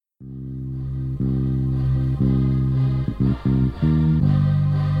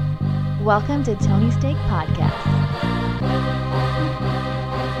Welcome to Tony Steak Podcast.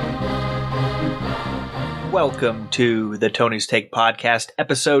 Welcome to the Tony's Take Podcast,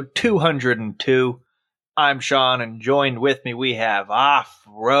 episode 202. I'm Sean, and joined with me we have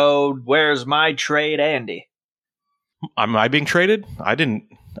Off-Road, Where's My Trade, Andy. Am I being traded? I didn't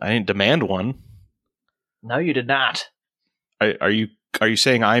demand one. No, you did not. Are you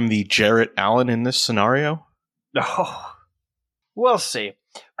saying I'm the Jarrett Allen in this scenario? Oh, we'll see.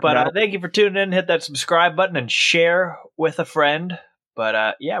 But thank you for tuning in. Hit that subscribe button and share with a friend.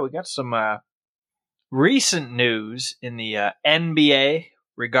 But we got some recent news in the NBA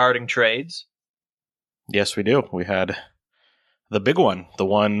regarding trades. Yes, we do. We had the big one, the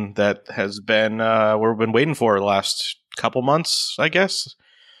one that has been we've been waiting for the last couple months, I guess.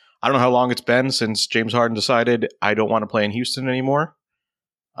 I don't know how long it's been since James Harden decided I don't want to play in Houston anymore.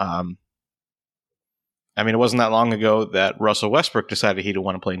 It wasn't that long ago that Russell Westbrook decided he didn't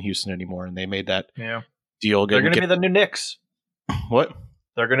want to play in Houston anymore, and they made that deal. They're going to be the new Knicks. What?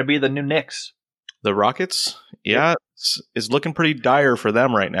 They're going to be the new Knicks. The Rockets? Yeah, it's looking pretty dire for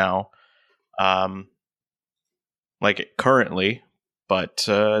them right now. Currently, but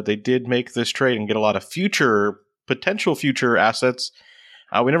they did make this trade and get a lot of potential future assets.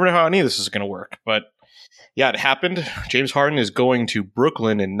 We never know how any of this is going to work, but yeah, it happened. James Harden is going to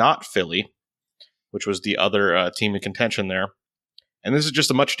Brooklyn and not Philly, which was the other team in contention there. And this is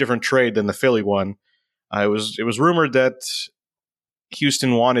just a much different trade than the Philly one. It was rumored that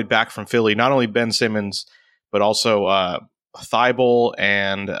Houston wanted back from Philly not only Ben Simmons, but also Thibault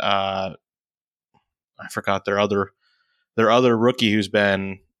and I forgot their other rookie who's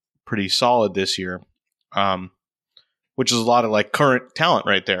been pretty solid this year, which is a lot of current talent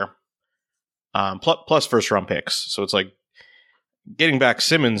right there, plus first round picks. So it's getting back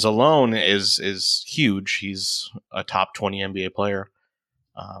Simmons alone is huge. He's a top 20 NBA player.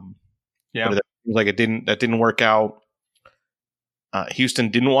 But it didn't work out. Houston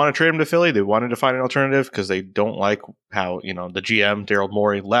didn't want to trade him to Philly. They wanted to find an alternative because they don't like how the GM Daryl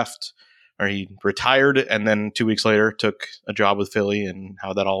Morey left, or he retired and then 2 weeks later took a job with Philly and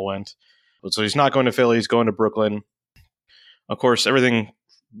how that all went. So he's not going to Philly. He's going to Brooklyn. Of course, everything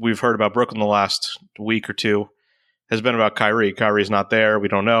we've heard about Brooklyn the last week or two has been about Kyrie. Kyrie's not there. We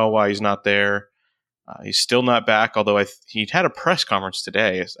don't know why he's not there. He's still not back, although he had a press conference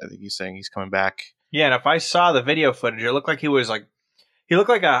today. I think he's saying he's coming back. Yeah, and if I saw the video footage, it looked like he looked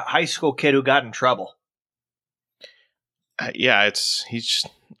like a high school kid who got in trouble. He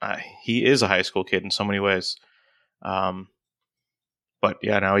is a high school kid in so many ways. But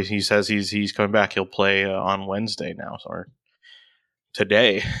yeah, now he says he's coming back. He'll play on Wednesday now, or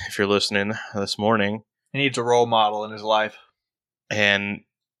today, if you're listening this morning. He needs a role model in his life. And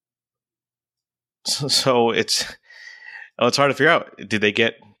so it's hard to figure out. Did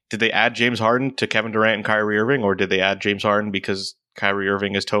they add James Harden to Kevin Durant and Kyrie Irving, or did they add James Harden because Kyrie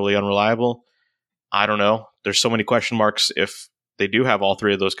Irving is totally unreliable? I don't know. There's so many question marks if they do have all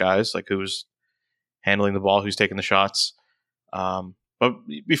three of those guys, who's handling the ball, who's taking the shots. But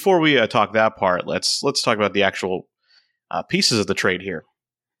before we talk that part, let's talk about the actual pieces of the trade here.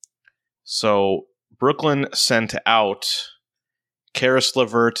 So Brooklyn sent out Karis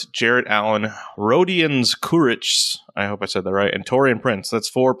LeVert, Jarrett Allen, Rodions Kurucs, I hope I said that right, and Taurean Prince. That's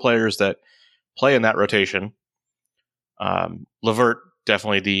 4 players that play in that rotation. LeVert,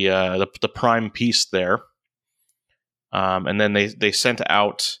 definitely the prime piece there. And then they sent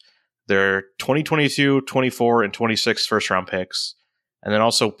out their 2022, 24, and 26 first-round picks, and then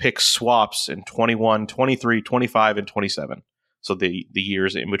also pick swaps in 21, 23, 25, and 27. So the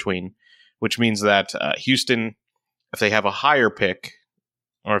years in between, which means that Houston, if they have a higher pick,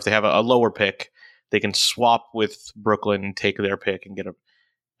 or if they have a lower pick, they can swap with Brooklyn and take their pick and get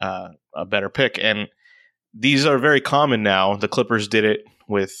a better pick. And these are very common now. The Clippers did it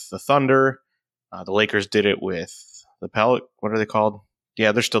with the Thunder. The Lakers did it with the what are they called?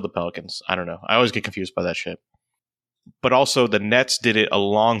 Yeah, they're still the Pelicans. I don't know. I always get confused by that shit. But also the Nets did it a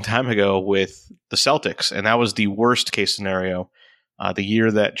long time ago with the Celtics, and that was the worst case scenario. The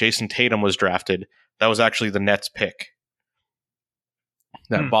year that Jason Tatum was drafted, that was actually the Nets pick.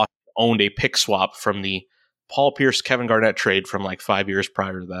 That Boston owned a pick swap from the Paul Pierce, Kevin Garnett trade from 5 years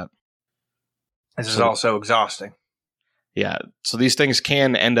prior to that. This is also exhausting. Yeah, so these things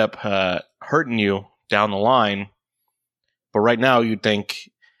can end up hurting you down the line. But right now, you'd think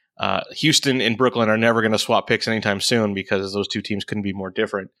Houston and Brooklyn are never going to swap picks anytime soon because those two teams couldn't be more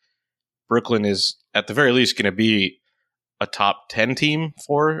different. Brooklyn is, at the very least, going to be a top 10 team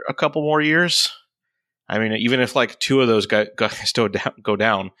for a couple more years. I mean, even if 2 of those guys still go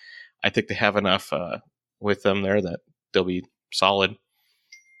down, I think they have enough with them there that they'll be solid.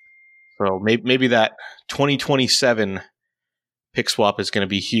 So maybe that 2027 pick swap is going to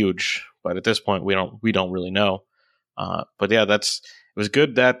be huge, but at this point we don't really know. But yeah, it was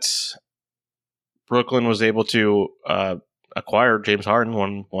good that Brooklyn was able to acquire James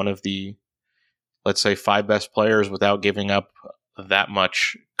Harden, one of the, let's say, 5 best players without giving up that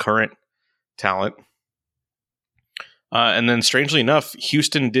much current talent. And then strangely enough,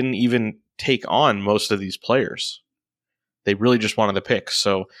 Houston didn't even take on most of these players. They really just wanted the picks.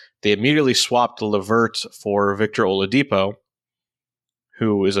 So they immediately swapped LeVert for Victor Oladipo,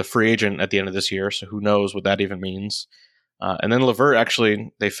 who is a free agent at the end of this year. So who knows what that even means. And then LeVert,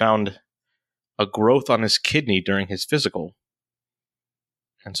 actually, they found a growth on his kidney during his physical.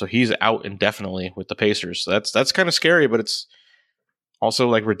 And so he's out indefinitely with the Pacers. So that's kind of scary, but it's also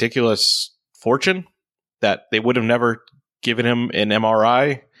like ridiculous fortune that they would have never given him an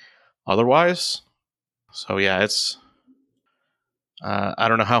MRI otherwise. So yeah, it's I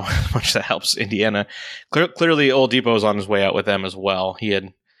don't know how much that helps Indiana. Clearly, Oladipo's on his way out with them as well.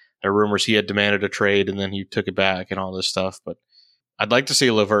 There are rumors he had demanded a trade and then he took it back and all this stuff. But I'd like to see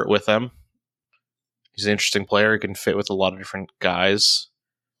LeVert with them. He's an interesting player. He can fit with a lot of different guys.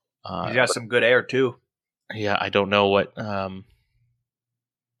 He's got some good air too. Yeah, I don't know what that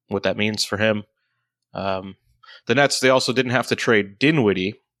means for him. The Nets, they also didn't have to trade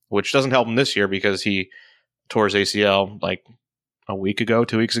Dinwiddie, which doesn't help him this year because he tore his ACL like a week ago,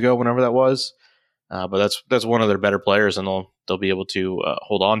 2 weeks ago, whenever that was. But that's one of their better players, and they'll be able to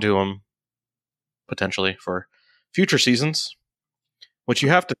hold on to him potentially for future seasons. Which you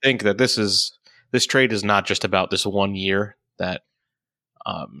have to think that this trade is not just about this 1 year that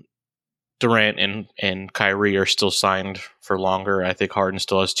Durant and Kyrie are still signed for longer. I think Harden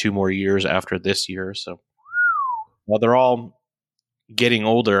still has 2 more years after this year. So while they're all getting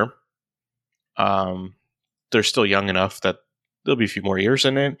older, they're still young enough that there'll be a few more years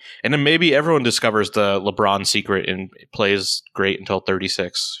in it. And then maybe everyone discovers the LeBron secret and plays great until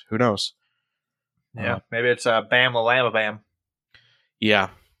 36. Who knows? Yeah, maybe it's Bam Lalama Bam. Yeah,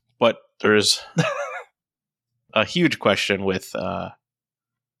 but there's a huge question with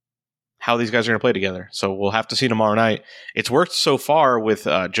how these guys are going to play together. So we'll have to see tomorrow night. It's worked so far with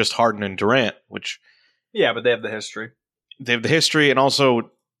just Harden and Durant, which... Yeah, but they have the history. They have the history, and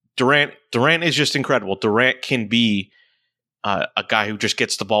also Durant is just incredible. Durant can be a guy who just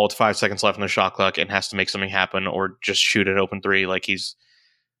gets the ball with 5 seconds left on the shot clock and has to make something happen or just shoot an open three. Like he's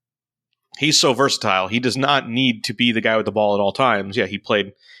so versatile. He does not need to be the guy with the ball at all times. Yeah, he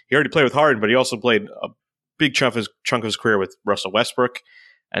already played with Harden, but he also played a big chunk of his career with Russell Westbrook.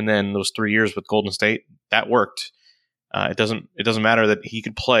 And then those 3 years with Golden State, that worked. It doesn't matter that he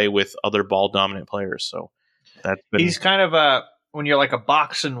could play with other ball dominant players. So he's kind of when you're like a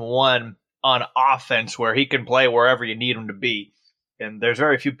boxing one on offense where he can play wherever you need him to be, and there's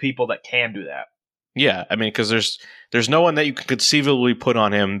very few people that can do that. Yeah, I mean, because there's no one that you can conceivably put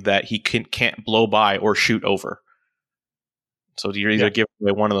on him that he can't blow by or shoot over. So you're either giving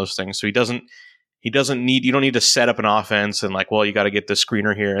away one of those things. So you don't need to set up an offense and like, well, you got to get the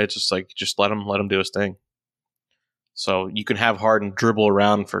screener here. It's just like, just let him do his thing. So you can have Harden dribble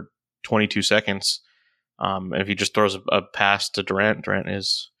around for 22 seconds. And if he just throws a pass to Durant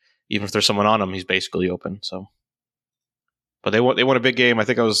is, even if there's someone on him, he's basically open. So, but they won a big game. I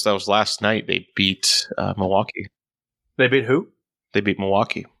think that was last night. They beat Milwaukee. They beat who? They beat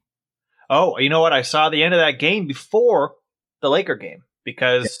Milwaukee. Oh, you know what? I saw the end of that game before the Laker game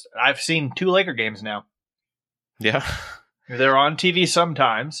because I've seen 2 Laker games now. Yeah. They're on TV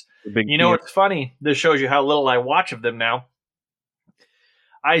sometimes. You know what's funny? This shows you how little I watch of them now.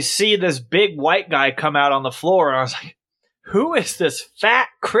 I see this big white guy come out on the floor, and I was like, who is this fat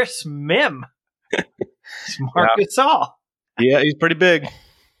Chris Mim? It's Marc Gasol. Yeah, he's pretty big.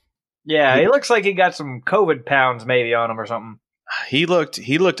 Yeah, he looks like he got some COVID pounds maybe on him or something. He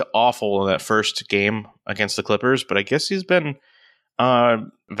looked awful in that first game against the Clippers, but I guess he's been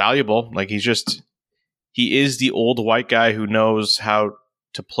valuable. Like he is the old white guy who knows how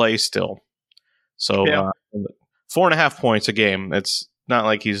to play still. So 4.5 points a game. It's not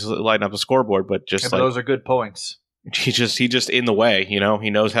like he's lighting up a scoreboard, but just but those are good points. He just in the way, you know. He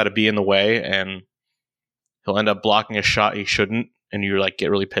knows how to be in the way, and he'll end up blocking a shot he shouldn't, and you like get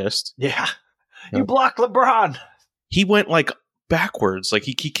really pissed. Yeah, you blocked LeBron. He went like backwards, like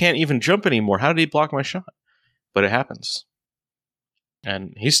he can't even jump anymore. How did he block my shot? But it happens,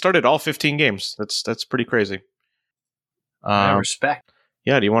 and he started all 15 games. That's pretty crazy. Respect.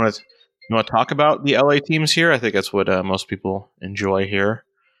 Yeah. Do you want to talk about the LA teams here? I think that's what most people enjoy here.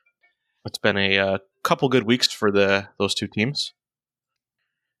 It's been a couple good weeks for those 2 teams.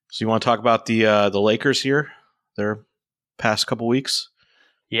 So you want to talk about the Lakers here? Their past couple weeks?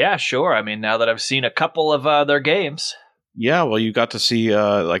 Yeah, sure. I mean, now that I've seen a couple of their games. Yeah, well, you got to see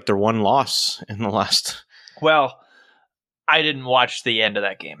like their one loss in the last. Well, I didn't watch the end of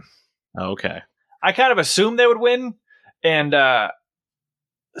that game. Okay. I kind of assumed they would win, and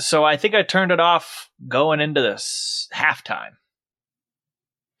so I think I turned it off going into this halftime.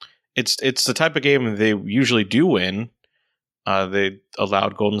 It's the type of game they usually do win. They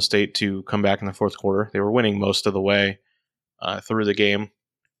allowed Golden State to come back in the fourth quarter. They were winning most of the way through the game,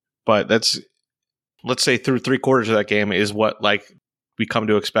 but let's say through 3/4 of that game is what like we come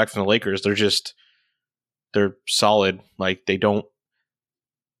to expect from the Lakers. They're solid. Like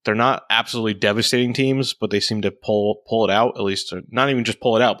they're not absolutely devastating teams, but they seem to pull it out, at least not even just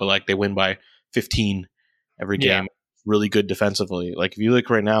pull it out, but like they win by 15 every game. Yeah. Really good defensively. Like if you look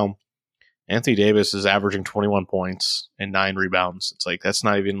right now, Anthony Davis is averaging 21 points and 9 rebounds. It's like that's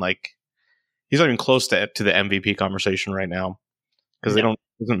not even like he's not even close to the MVP conversation right now because it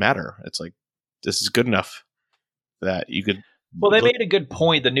doesn't matter. It's like this is good enough that you could. Well, they made a good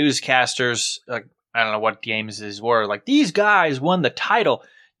point. The newscasters, like I don't know what games these were, like these guys won the title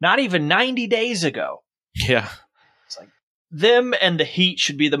not even 90 days ago. Yeah. It's like them and the Heat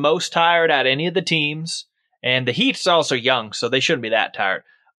should be the most tired out of any of the teams. And the Heat's also young, so they shouldn't be that tired.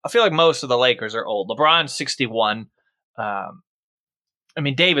 I feel like most of the Lakers are old. LeBron's 61. I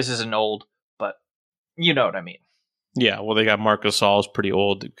mean, Davis isn't old, but you know what I mean. Yeah, well, they got Marc Gasol's pretty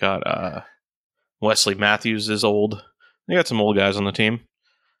old. They've got Wesley Matthews is old. They got some old guys on the team.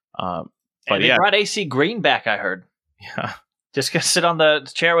 But and they brought AC Green back, I heard. Yeah. Just gonna sit on the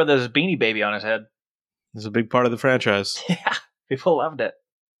chair with his beanie baby on his head. It's a big part of the franchise. Yeah, people loved it.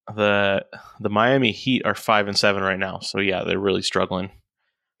 The Miami Heat are 5-7 right now, so yeah, they're really struggling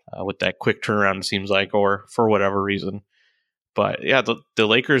with that quick turnaround. It seems like, or for whatever reason. But yeah, the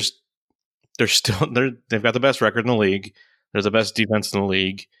Lakers, they've got the best record in the league. They're the best defense in the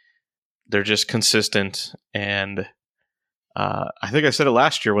league. They're just consistent, and I think I said it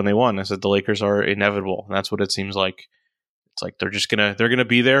last year when they won. I said the Lakers are inevitable, and that's what it seems like. It's like they're gonna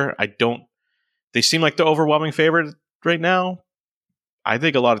be there. They seem like the overwhelming favorite right now. I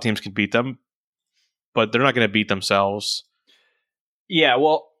think a lot of teams can beat them, but they're not going to beat themselves. Yeah,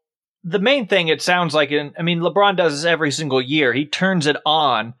 well, the main thing it sounds like, LeBron does this every single year. He turns it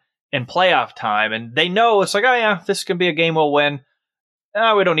on in playoff time, and they know it's like, oh yeah, this can be a game we'll win.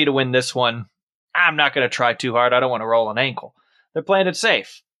 Oh, we don't need to win this one. I'm not going to try too hard. I don't want to roll an ankle. They're playing it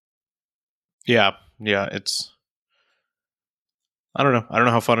safe. Yeah, it's. I don't know. I don't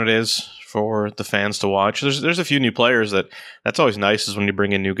know how fun it is for the fans to watch. There's a few new players that's always nice is when you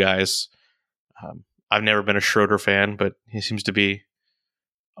bring in new guys. I've never been a Schroeder fan, but he seems to be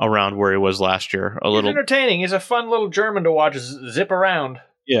around where he was last year. He's entertaining. He's a fun little German to watch zip around.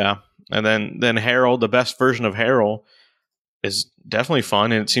 Yeah, and then Harrell, the best version of Harrell, is definitely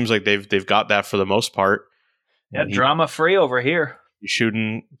fun, and it seems like they've got that for the most part. Yeah, drama free over here. He's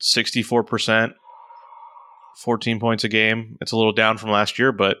shooting 64%. 14 points a game. It's a little down from last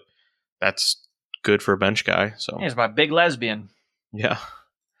year, but that's good for a bench guy. So he's my big lesbian. Yeah.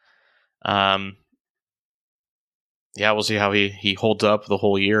 Yeah, we'll see how he holds up the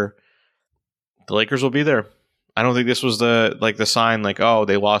whole year. The Lakers will be there. I don't think this was the sign like, oh,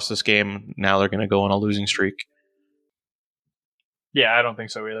 they lost this game, now they're going to go on a losing streak. Yeah, I don't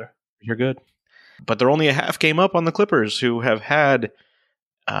think so either. You're good. But they're only a half game up on the Clippers, who have had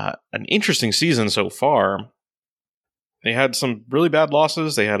an interesting season so far. They had some really bad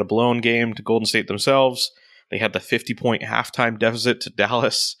losses. They had a blown game to Golden State themselves. They had the 50-point halftime deficit to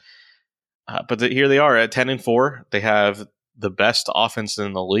Dallas. But here they are at 10-4. They have the best offense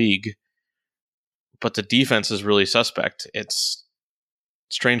in the league, but the defense is really suspect. It's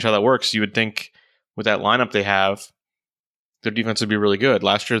strange how that works. You would think with that lineup they have, their defense would be really good.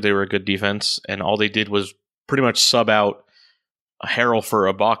 Last year they were a good defense, and all they did was pretty much sub out a Harrell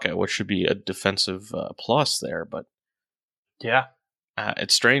for Ibaka, which should be a defensive plus there. But yeah,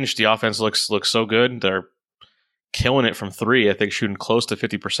 it's strange. The offense looks so good. They're killing it from three. I think shooting close to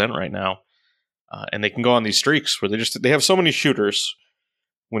 50% right now, and they can go on these streaks where they have so many shooters.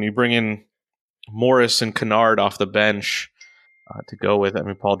 When you bring in Morris and Kennard off the bench to go with, I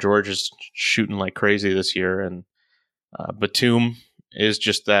mean, Paul George is shooting like crazy this year, and Batum is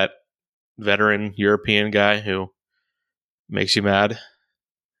just that veteran European guy who makes you mad.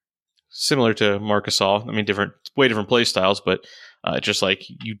 Similar to Marc Gasol. I mean, way different play styles, but just like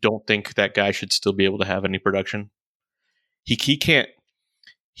you don't think that guy should still be able to have any production. He can't.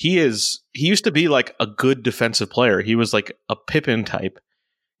 He used to be like a good defensive player. He was like a Pippen type.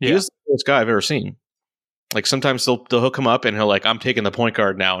 Yeah. He was the best guy I've ever seen. Like sometimes they'll hook him up and he'll like, I'm taking the point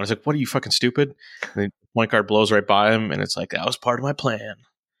guard now. And it's like, what are you, fucking stupid? And the point guard blows right by him, and it's like, that was part of my plan.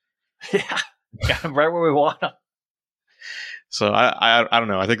 Yeah, got him right where we want him. So I don't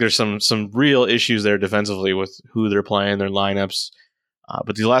know. I think there's some real issues there defensively with who they're playing, their lineups.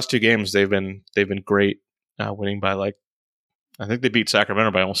 But these last 2 games, they've been great, winning by I think they beat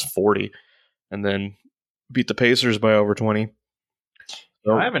Sacramento by almost 40, and then beat the Pacers by over 20.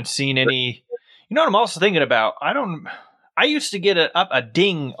 So, I haven't seen any. You know what I'm also thinking about? I used to get a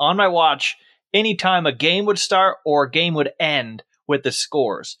ding on my watch anytime a game would start or a game would end with the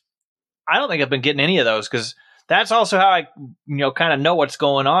scores. I don't think I've been getting any of those because that's also how I kind of know what's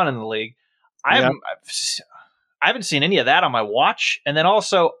going on in the league. I haven't seen any of that on my watch, and then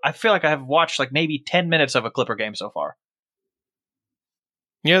also I feel like I have watched maybe 10 minutes of a Clipper game so far.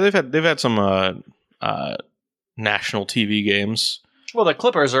 Yeah, they've had some national TV games. Well, the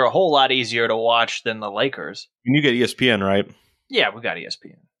Clippers are a whole lot easier to watch than the Lakers. And you get ESPN, right? Yeah, we got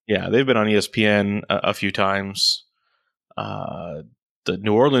ESPN. Yeah, they've been on ESPN a few times. The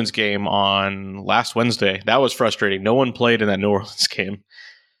New Orleans game on last Wednesday, that was frustrating. No one played in that New Orleans game.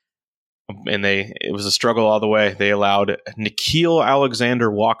 And it was a struggle all the way. They allowed Nickeil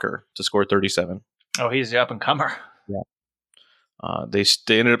Alexander-Walker to score 37. Oh, he's the up-and-comer. Yeah. They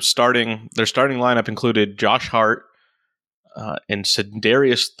ended up starting. Their starting lineup included Josh Hart and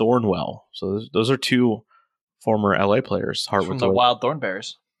Sedarius Thornwell. So those are 2 former LA players. Hart From with the Wild Thorn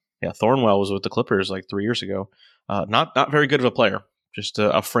Bears. Yeah, Thornwell was with the Clippers 3 years ago. Not very good of a player, just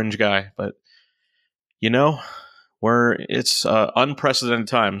a fringe guy. But it's unprecedented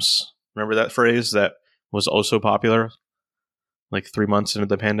times. Remember that phrase that was also popular 3 months into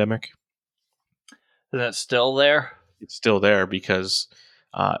the pandemic? Is that still there? It's still there because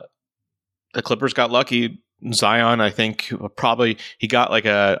the Clippers got lucky. Zion, I think, probably he got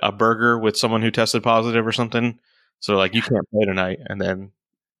a burger with someone who tested positive or something. So you can't play tonight. And then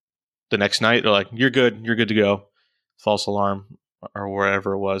the next night they're you're good to go. False alarm or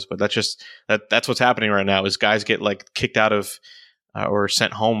wherever it was. But that's what's happening right now is guys get kicked out of or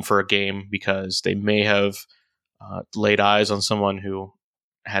sent home for a game because they may have laid eyes on someone who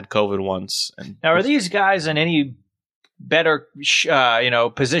had COVID once. And now, are these guys in any better,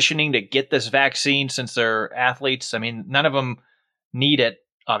 positioning to get this vaccine since they're athletes? I mean, none of them need it.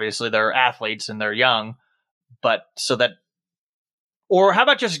 Obviously, they're athletes and they're young, but or how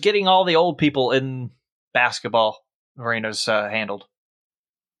about just getting all the old people in basketball arenas handled?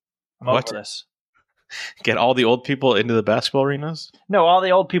 I'm over this. Get all the old people into the basketball arenas? No, all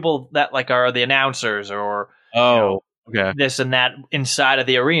the old people that are the announcers or okay, this and that inside of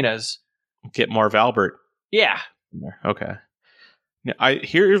the arenas. Get Marv Albert. Yeah. Okay.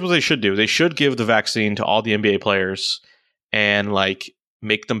 Here's what they should do. They should give the vaccine to all the NBA players and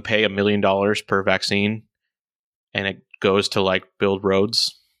make them pay $1 million per vaccine, and it goes to build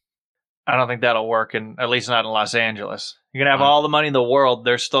roads. I don't think that'll work, at least not in Los Angeles. You're gonna have all the money in the world,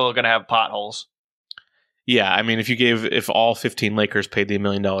 they're still gonna have potholes. Yeah, I mean, if all 15 Lakers paid the $1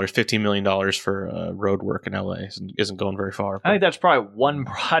 million, $15 million for road work in LA isn't going very far. I think that's probably one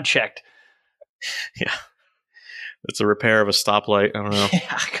project. Yeah. It's a repair of a stoplight. I don't know.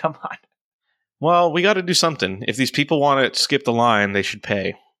 Yeah, come on. Well, we got to do something. If these people want to skip the line, they should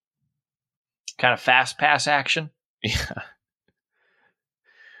pay. Kind of fast pass action. Yeah.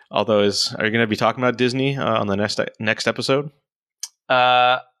 Although, are you going to be talking about Disney on the next episode?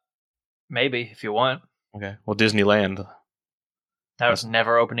 Maybe if you want. Okay. Well, Disneyland. That was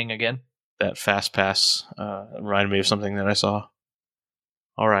never opening again. That fast pass reminded me of something that I saw.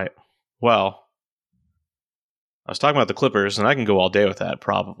 All right. Well, I was talking about the Clippers, and I can go all day with that,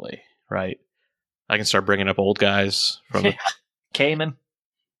 probably, right? I can start bringing up old guys from Kaman.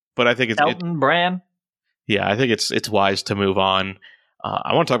 But I think it's Elton Brand. Yeah, I think it's wise to move on.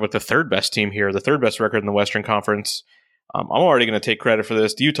 I want to talk about the third best team here, the third best record in the Western Conference. I'm already going to take credit for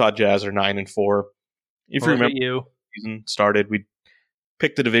this. The Utah Jazz are 9-4. If you remember, the season started, we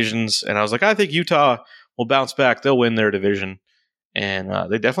picked the divisions, and I was like, I think Utah will bounce back. They'll win their division, and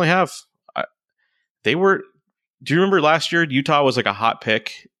they definitely have. They were. Do you remember last year? Utah was a hot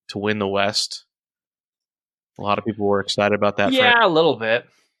pick to win the West. A lot of people were excited about that. Yeah, a little bit.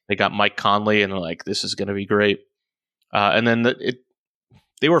 They got Mike Conley, and they're like, "This is going to be great." And then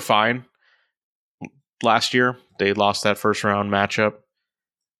they were fine last year. They lost that first round matchup.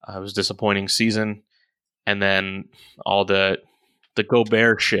 It was a disappointing season, and then all the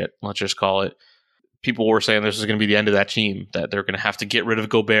Gobert shit. Let's just call it. People were saying this is going to be the end of that team. That they're going to have to get rid of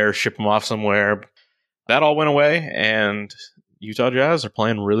Gobert, ship him off somewhere. That all went away, and Utah Jazz are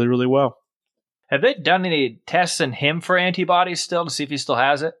playing really, really well. Have they done any tests in him for antibodies still to see if he still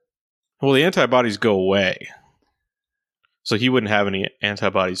has it? Well, the antibodies go away. So he wouldn't have any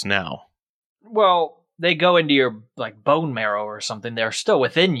antibodies now. Well, they go into your like bone marrow or something. They're still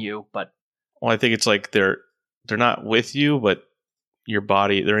within you, but Well, I think it's like they're not with you, but your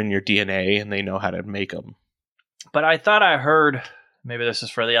body, they're in your DNA, and they know how to make them. But I thought I heard, maybe this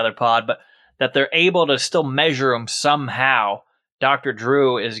is for the other pod, but that they're able to still measure them somehow. Dr.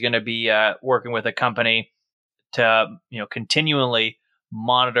 Drew is going to be working with a company to, continually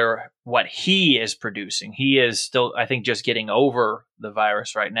monitor what he is producing. He is still, I think, just getting over the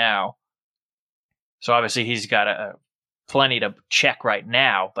virus right now. So obviously he's got plenty to check right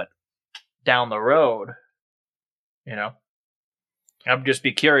now, but down the road, I'd just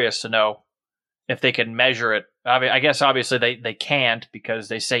be curious to know if they can measure it. I guess obviously they can't because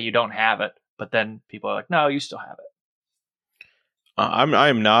they say you don't have it, but then people are like, no, you still have it. I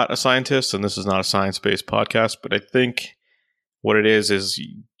am not a scientist, and this is not a science-based podcast, but I think what it is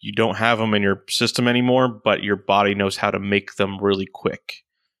you don't have them in your system anymore, but your body knows how to make them really quick.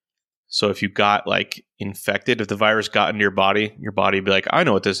 So if you got like infected, if the virus got into your body would be like, I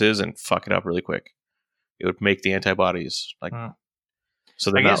know what this is, and fuck it up really quick. It would make the antibodies like.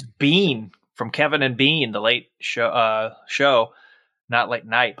 So I guess Bean from Kevin and Bean, the late show, not late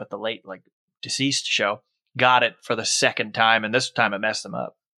night, but the late like deceased show, got it for the second time, and this time it messed them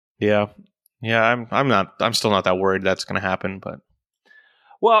up. Yeah. I'm still not that worried that's going to happen, but.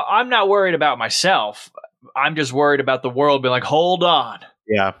 Well, I'm not worried about myself. I'm just worried about the world being like, hold on.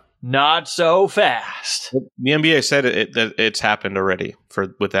 Yeah. Not so fast. The NBA said that it's happened already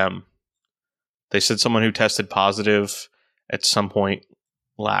with them. They said someone who tested positive at some point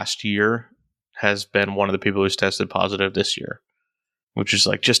last year has been one of the people who's tested positive this year, which is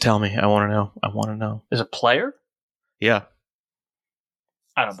like, just tell me. I want to know. I want to know. Is a player? Yeah.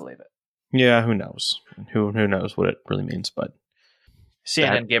 I don't believe it. Yeah, who knows? Who knows what it really means? But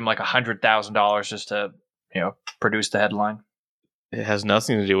CNN gave him like $100,000 just to produce the headline. It has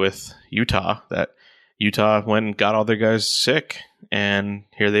nothing to do with Utah. That Utah went and got all their guys sick, and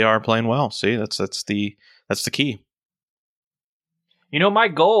here they are playing well. See, that's the key. My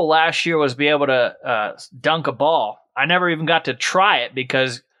goal last year was be able to dunk a ball. I never even got to try it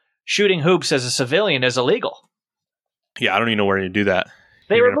because shooting hoops as a civilian is illegal. Yeah, I don't even know where to do that.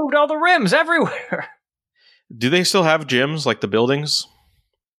 They removed all the rims everywhere. Do they still have gyms like the buildings?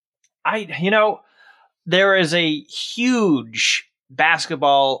 There is a huge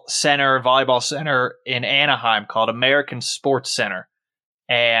basketball center, volleyball center in Anaheim called American Sports Center.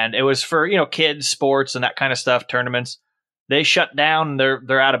 And it was for, kids, sports, and that kind of stuff, tournaments. They shut down.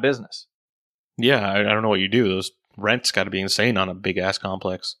 They're out of business. Yeah, I don't know what you do. Those rents got to be insane on a big ass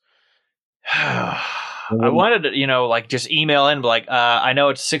complex. I wanted to, just email in, like, I know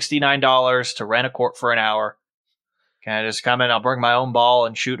it's $69 to rent a court for an hour. Can I just come in? I'll bring my own ball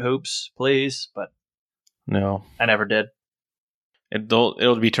and shoot hoops, please. But no, I never did.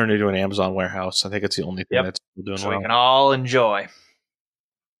 It'll be turned into an Amazon warehouse. I think it's the only thing that's still doing so well. We can all enjoy.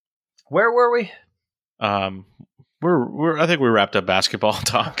 Where were we? I think we wrapped up basketball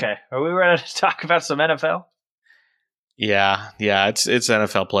talk. Okay, are we ready to talk about some NFL? Yeah. It's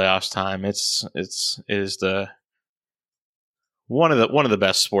NFL playoffs time. It is the one of the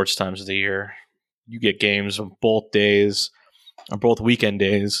best sports times of the year. You get games on both days, or both weekend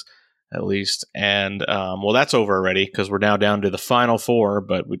days, at least. And that's over already because we're now down to the final four.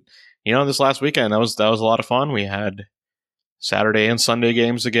 But this last weekend that was a lot of fun. We had Saturday and Sunday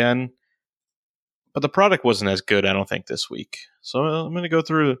games again, but the product wasn't as good, I don't think, this week. So I'm going to go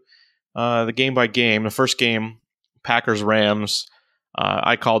through the game by game. The first game, Packers-Rams.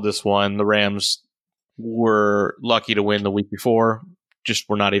 I called this one. The Rams were lucky to win the week before. Just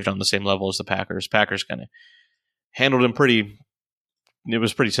were not even on the same level as the Packers. Packers kind of handled them it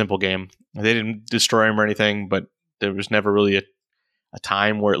was a pretty simple game. They didn't destroy them or anything, but there was never really a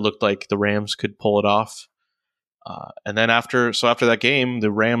time where it looked like the Rams could pull it off. And then after that game,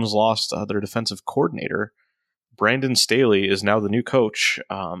 the Rams lost their defensive coordinator. Brandon Staley is now the new coach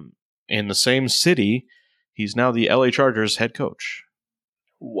in the same city. He's now the LA Chargers head coach.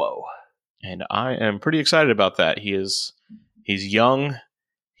 Whoa. And I am pretty excited about that. He's young.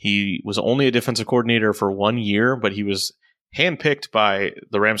 He was only a defensive coordinator for 1 year, but he was handpicked by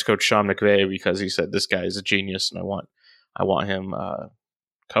the Rams coach Sean McVay because he said, this guy is a genius and I want him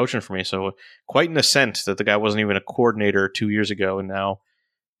coaching for me. So quite an ascent that the guy wasn't even a coordinator 2 years ago and now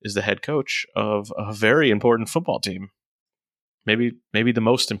is the head coach of a very important football team. Maybe the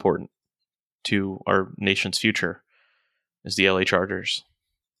most important to our nation's future is the LA Chargers.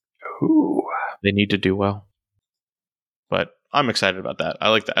 Ooh. They need to do well. But I'm excited about that. I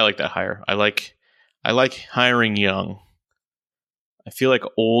like that hire. I like hiring young. I feel like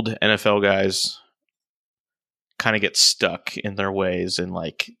old NFL guys kind of get stuck in their ways and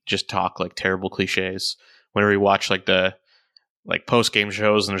like just talk like terrible cliches. Whenever you watch like the like post game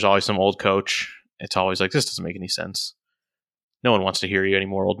shows and there's always some old coach, it's always like, this doesn't make any sense. No one wants to hear you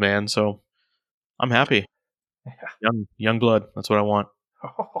anymore, old man. So I'm happy. Young blood. That's what I want.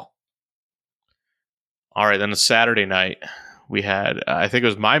 All right, then a Saturday night we had I think it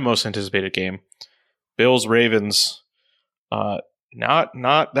was my most anticipated game, Bills Ravens. Not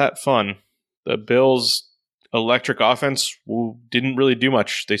that fun. The Bills' electric offense didn't really do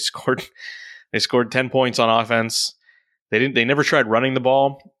much. They scored 10 points on offense. They never tried running the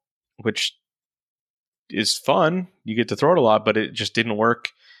ball, which is fun. You get to throw it a lot, but it just didn't work.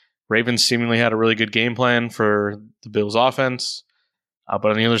 Ravens seemingly had a really good game plan for the Bills' offense.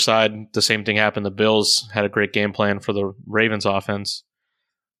 But on the other side, the same thing happened. The Bills had a great game plan for the Ravens' offense.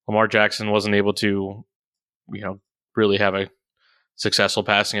 Lamar Jackson wasn't able to, really have a successful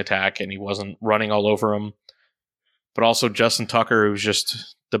passing attack, and he wasn't running all over him. But also Justin Tucker, who's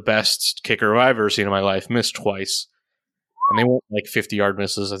just the best kicker I've ever seen in my life, missed twice. And they weren't like 50-yard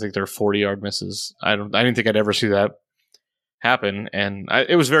misses. I think they're 40-yard misses. I didn't think I'd ever see that happen. And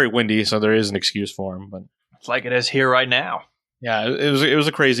it was very windy, so there is an excuse for him. But it's like it is here right now. Yeah, it was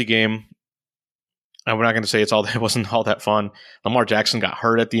a crazy game. And we're not going to say it wasn't all that fun. Lamar Jackson got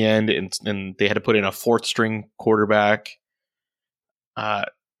hurt at the end, and they had to put in a fourth-string quarterback. Kind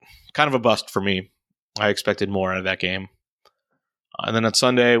of a bust for me. I expected more out of that game. And then on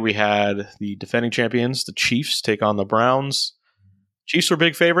Sunday, we had the defending champions, the Chiefs, take on the Browns. Chiefs were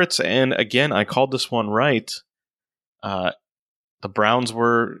big favorites, and again, I called this one right. The Browns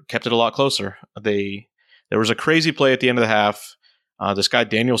kept it a lot closer. There was a crazy play at the end of the half. This guy,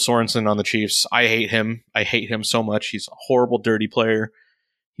 Daniel Sorensen on the Chiefs, I hate him. I hate him so much. He's a horrible, dirty player.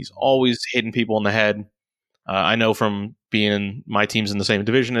 He's always hitting people in the head. I know from being my team's in the same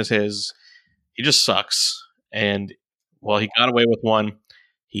division as his, he just sucks. And well, he got away with one.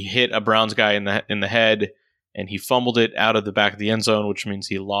 He hit a Browns guy in the head, and he fumbled it out of the back of the end zone, which means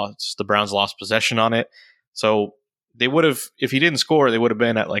the Browns lost possession on it. So they would have, if he didn't score, they would have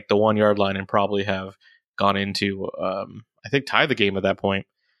been at like the 1 yard line and probably have gone into, I think, tie the game at that point.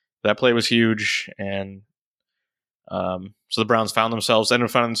 That play was huge, and so the Browns ended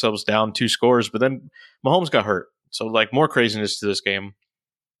up finding themselves down 2 scores, but then Mahomes got hurt. So like more craziness to this game.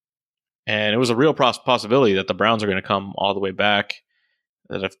 And it was a real possibility that the Browns are going to come all the way back,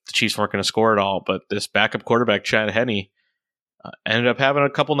 that if the Chiefs weren't going to score at all. But this backup quarterback, Chad Henne, ended up having a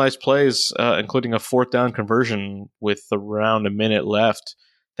couple nice plays, including a 4th down conversion with around a minute left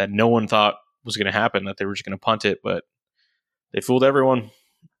that no one thought was going to happen, that they were just going to punt it. But they fooled everyone.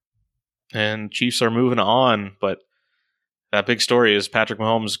 And Chiefs are moving on. But that big story is Patrick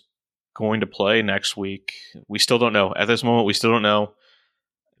Mahomes going to play next week. We still don't know. At this moment, we still don't know.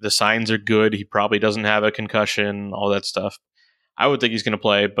 The signs are good. He probably doesn't have a concussion, all that stuff. I would think he's going to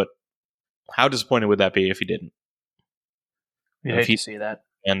play, but how disappointed would that be if he didn't? You'd hate to see that.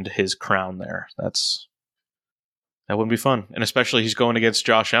 And his crown there. That wouldn't be fun. And especially he's going against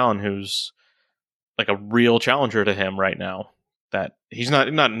Josh Allen, who's like a real challenger to him right now. That he's not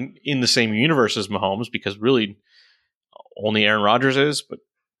in the same universe as Mahomes, because really only Aaron Rodgers is, but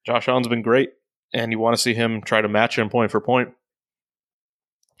Josh Allen's been great, and you want to see him try to match him point for point.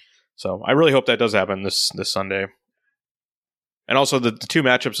 So I really hope that does happen this Sunday. And also the 2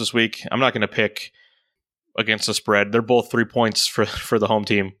 matchups this week, I'm not going to pick against the spread. They're both 3 points for the home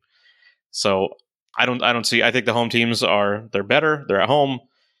team. So I think the home teams they're better. They're at home.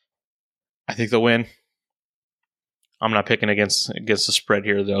 I think they'll win. I'm not picking against the spread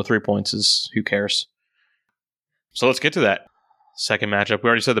here, though. 3 points is, who cares? So let's get to that second matchup. We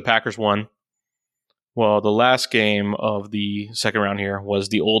already said the Packers won. Well, the last game of the second round here was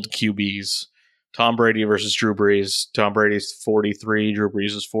the old QBs. Tom Brady versus Drew Brees. Tom Brady's 43, Drew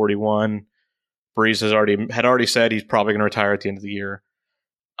Brees is 41. Brees had already said he's probably going to retire at the end of the year.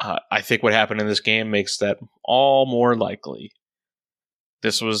 I think what happened in this game makes that all more likely.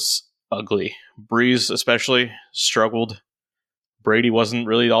 This was ugly. Brees especially struggled. Brady wasn't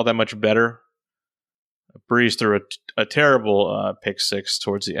really all that much better. Brees threw a terrible pick 6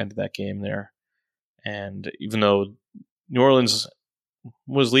 towards the end of that game there. And even though New Orleans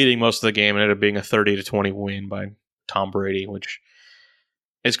was leading most of the game, it ended up being a 30-20 win by Tom Brady, which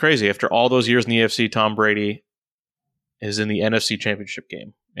is crazy. After all those years in the AFC, Tom Brady is in the NFC Championship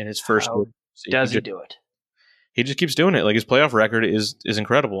game in his first year. Does he do it? He just keeps doing it. Like, his playoff record is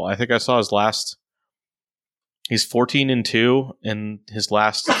incredible. I think I saw his last. He's 14-2 in his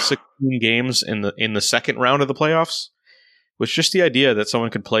last 16 games in the second round of the playoffs. Which, just the idea that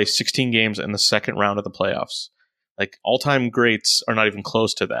someone could play 16 games in the second round of the playoffs. Like, all-time greats are not even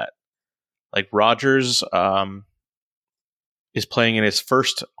close to that. Like, Rodgers, is playing in his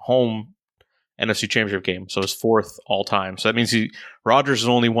first home NFC Championship game, so his fourth all time. So that means Rodgers has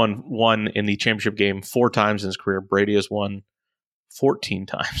only won one in the championship game 4 times in his career. Brady has won 14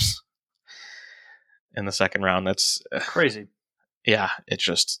 times in the second round. That's crazy. Yeah, it's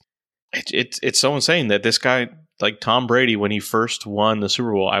just it's so insane that this guy, like Tom Brady, when he first won the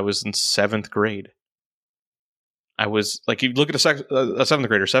Super Bowl, I was in 7th grade. I was like, you look at a 7th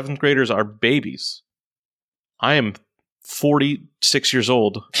grader. 7th graders are babies. I am 46 years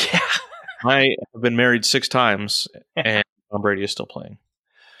old. Yeah. I have been married 6 times, and Tom Brady is still playing.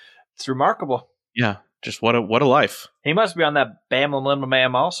 It's remarkable. Yeah, just what a life. He must be on that Bam Limba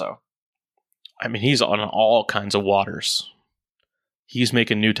Bam also. I mean, he's on all kinds of waters. He's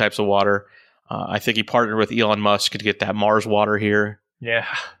making new types of water. I think he partnered with Elon Musk to get that Mars water here. Yeah.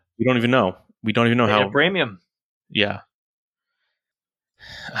 We don't even know. How. Premium. Yeah.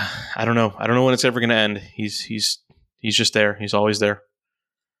 I don't know. I don't know when it's ever going to end. He's just there. He's always there.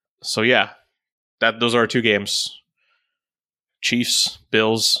 So yeah, those are our 2 games. Chiefs,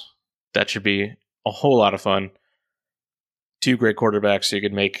 Bills. That should be a whole lot of fun. 2 great quarterbacks, so you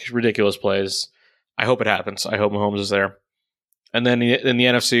could make ridiculous plays. I hope it happens. I hope Mahomes is there. And then in the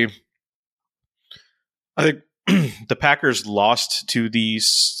NFC, I think the Packers lost to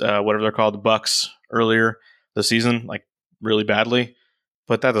these whatever they're called, the Bucks, earlier this season, like really badly.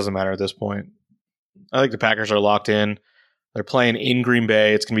 But that doesn't matter at this point. I think the Packers are locked in. They're playing in Green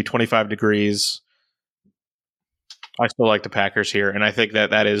Bay. It's going to be 25 degrees. I still like the Packers here, and I think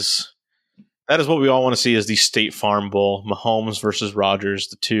that is what we all want to see is the State Farm Bowl, Mahomes versus Rodgers,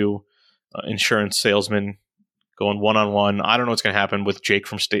 the 2 insurance salesmen going one-on-one. I don't know what's going to happen with Jake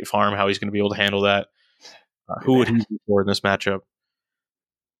from State Farm, how he's going to be able to handle that. Who would he be for in this matchup?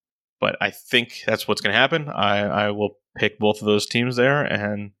 But I think that's what's going to happen. I will pick both of those teams there,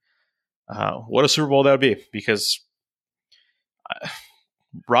 and what a Super Bowl that would be, because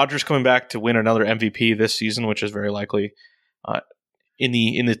Rodgers coming back to win another MVP this season, which is very likely in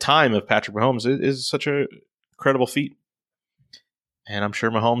the time of Patrick Mahomes, is such a incredible feat. And I'm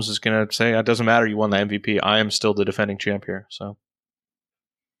sure Mahomes is going to say, it doesn't matter, you won the MVP. I am still the defending champ here. So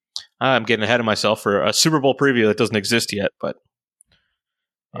I'm getting ahead of myself for a Super Bowl preview that doesn't exist yet, but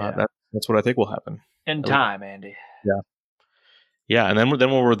that's what I think will happen. In time, Andy. Yeah. Yeah, and then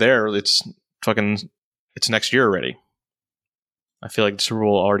when we're there, it's next year already. I feel like the Super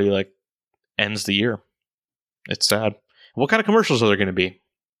Bowl already ends the year. It's sad. What kind of commercials are there going to be?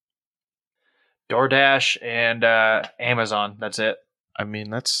 DoorDash and Amazon. That's it. I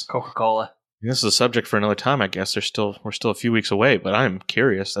mean, that's Coca-Cola. This is a subject for another time, I guess. We're still a few weeks away, but I'm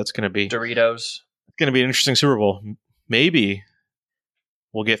curious. That's going to be Doritos. It's going to be an interesting Super Bowl. Maybe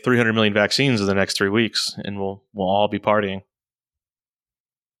we'll get 300 million vaccines in the next 3 weeks, and we'll all be partying.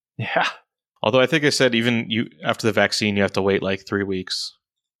 Yeah. Although I think I said even after the vaccine, you have to wait 3 weeks.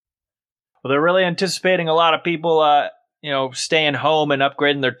 Well, they're really anticipating a lot of people, staying home and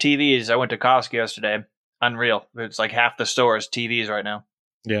upgrading their TVs. I went to Costco yesterday. Unreal. It's like half the store is TVs right now.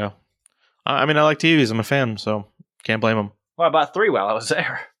 Yeah. I mean, I like TVs. I'm a fan, so can't blame them. Well, I bought 3 while I was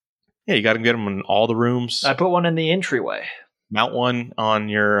there. Yeah, you got to get them in all the rooms. I put one in the entryway. Mount one on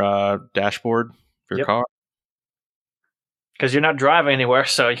your dashboard of your car. Because you're not driving anywhere,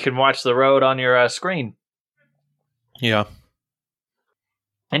 so you can watch the road on your screen. Yeah.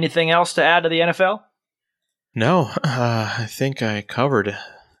 Anything else to add to the NFL? No, I think I covered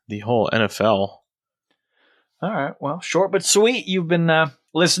the whole NFL. All right. Well, short but sweet. You've been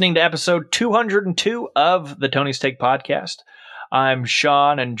listening to episode 202 of the Tony's Take podcast. I'm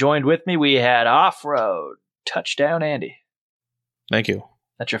Sean, and joined with me, we had Off-Road Touchdown Andy. Thank you.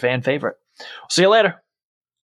 That's your fan favorite. See you later.